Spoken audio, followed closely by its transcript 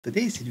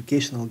Today's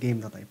educational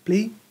game that I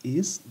play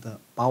is the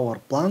Power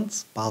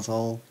Plants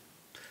puzzle.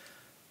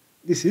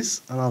 This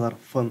is another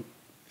fun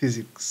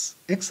physics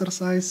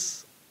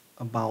exercise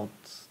about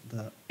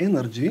the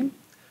energy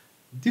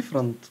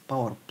different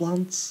power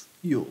plants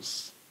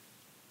use.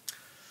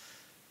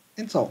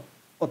 And so,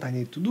 what I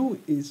need to do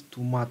is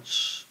to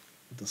match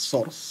the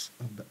source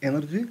of the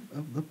energy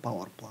of the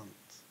power plant.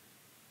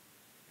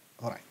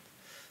 Alright.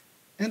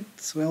 And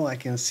well, I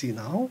can see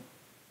now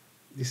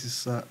this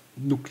is a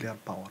nuclear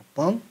power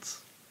plant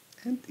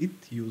and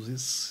it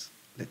uses,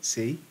 let's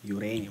say,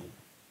 uranium.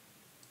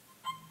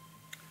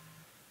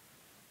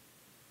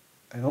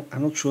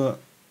 I'm not sure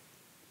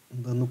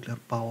the nuclear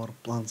power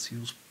plants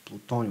use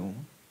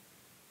plutonium,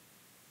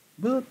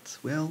 but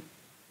well,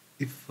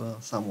 if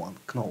someone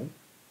know,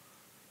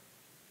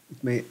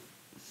 it may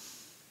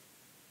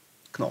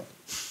know.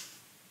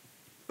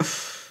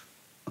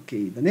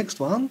 Okay, the next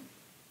one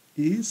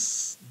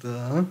is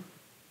the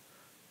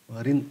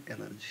marine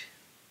energy.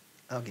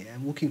 Okay,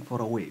 I'm looking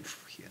for a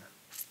wave here.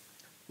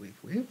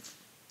 Wave,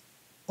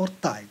 or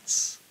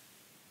tides.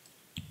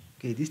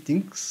 Okay, these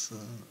things,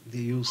 they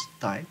use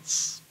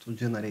tides to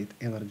generate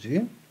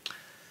energy.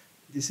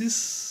 This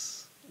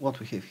is what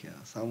we have here,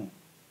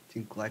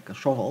 something like a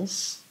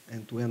shovels,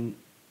 and when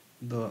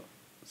the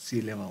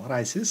sea level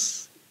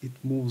rises, it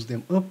moves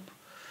them up.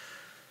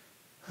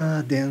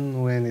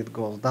 Then when it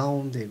goes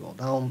down, they go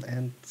down,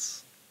 and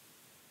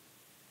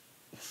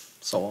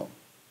so on.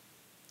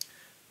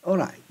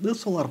 Alright, the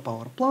solar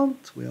power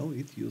plant, well,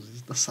 it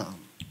uses the sun.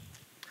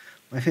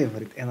 My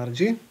favorite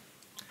energy.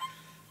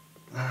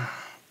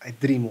 I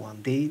dream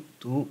one day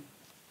to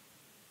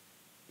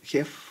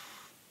have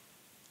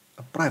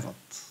a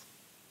private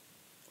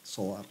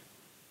solar,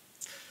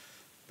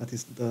 that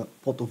is the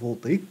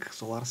photovoltaic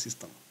solar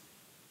system.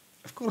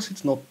 Of course,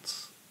 it's not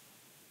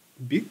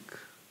big,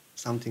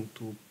 something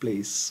to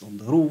place on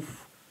the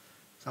roof,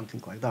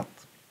 something like that.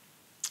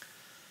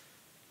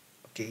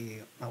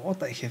 Okay, now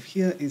what I have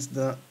here is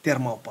the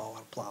thermal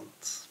power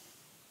plant,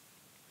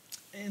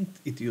 and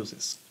it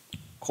uses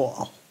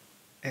coal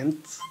and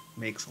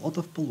makes a lot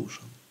of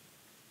pollution.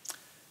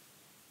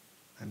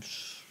 I'm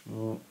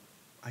sure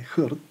I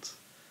heard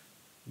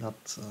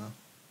that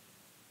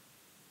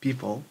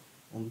people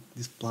on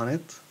this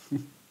planet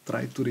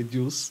try to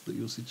reduce the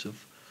usage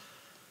of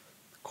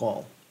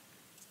coal.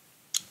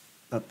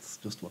 That's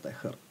just what I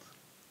heard.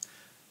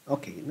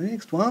 Okay, the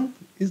next one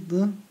is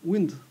the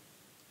wind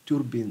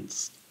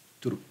turbines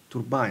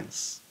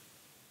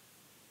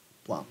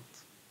plant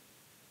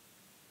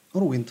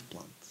or wind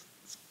plant.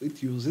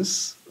 It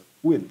uses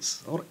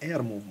winds or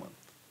air movement.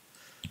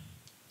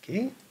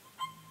 Okay,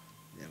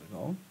 there we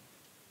go.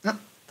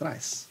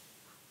 Thrice.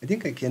 I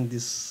think I can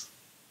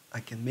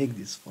make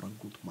this for a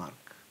good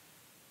mark.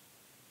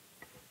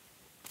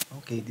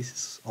 Okay, this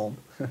is on.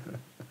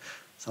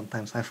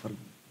 Sometimes I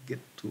forget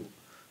to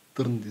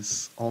turn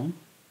this on.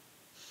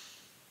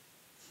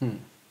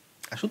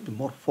 I should be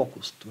more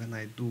focused when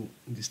I do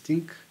this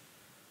thing.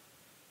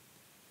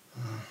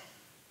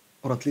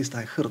 Or at least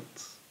I heard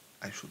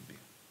I should be.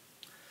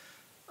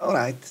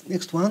 Alright,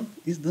 next one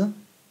is the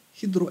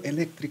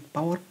hydroelectric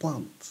power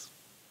plant.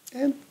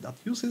 And that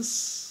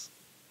uses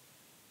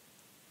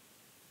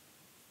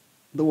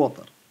the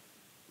water.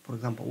 For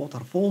example,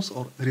 waterfalls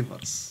or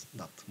rivers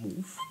that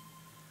move.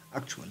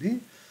 Actually,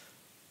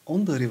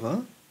 on the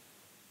river,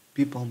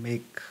 people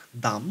make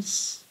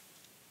dams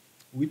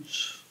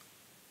which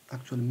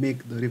actually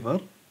make the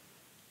river,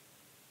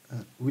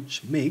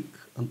 which make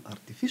an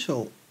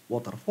artificial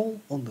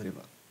waterfall on the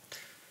river.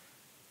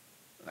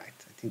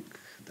 Right, I think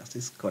that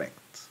is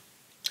correct.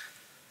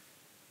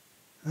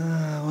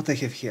 What I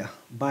have here?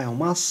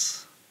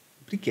 Biomass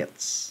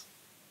briquettes.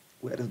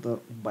 Where is the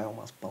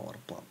biomass power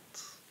plant?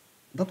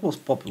 That was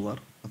popular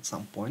at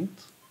some point.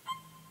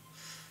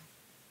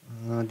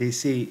 They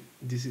say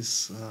this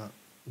is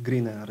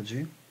green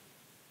energy.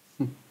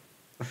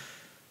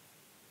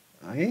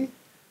 Okay.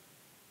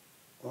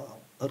 Wow,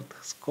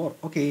 Earth's core.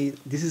 Okay,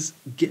 this is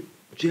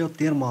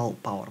geothermal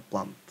power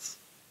plant.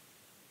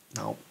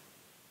 Now,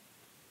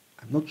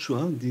 I'm not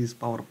sure these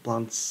power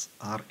plants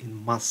are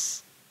in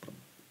mass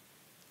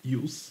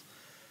use,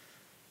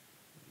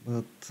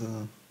 but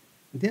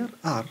there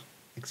are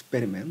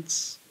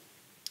experiments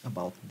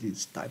about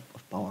this type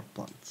of power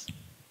plants.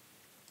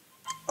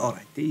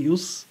 Alright, they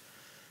use,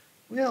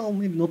 well,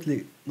 maybe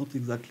not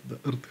exactly the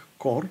Earth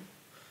core,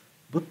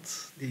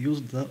 but they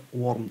use the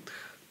warmth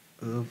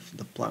of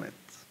the planet.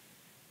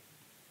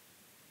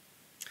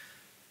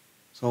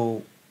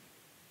 So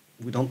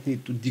we don't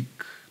need to dig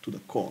to the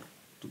core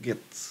to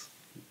get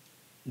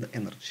the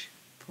energy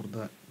for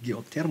the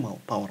geothermal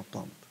power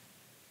plant.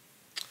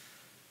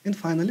 And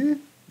finally,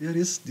 there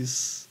is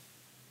this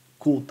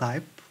cool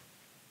type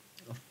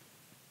of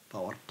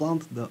power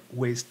plant, the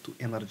waste to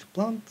energy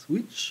plant,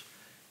 which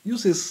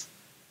uses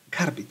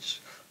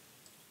garbage.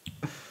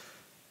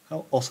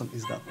 How awesome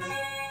is that?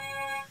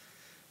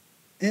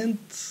 And,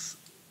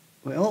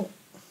 well,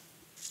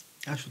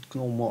 I should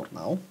know more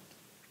now.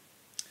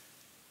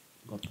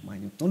 Got my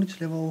new knowledge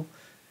level,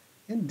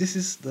 and this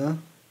is the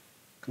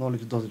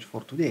knowledge dosage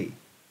for today.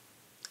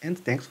 And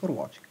thanks for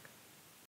watching.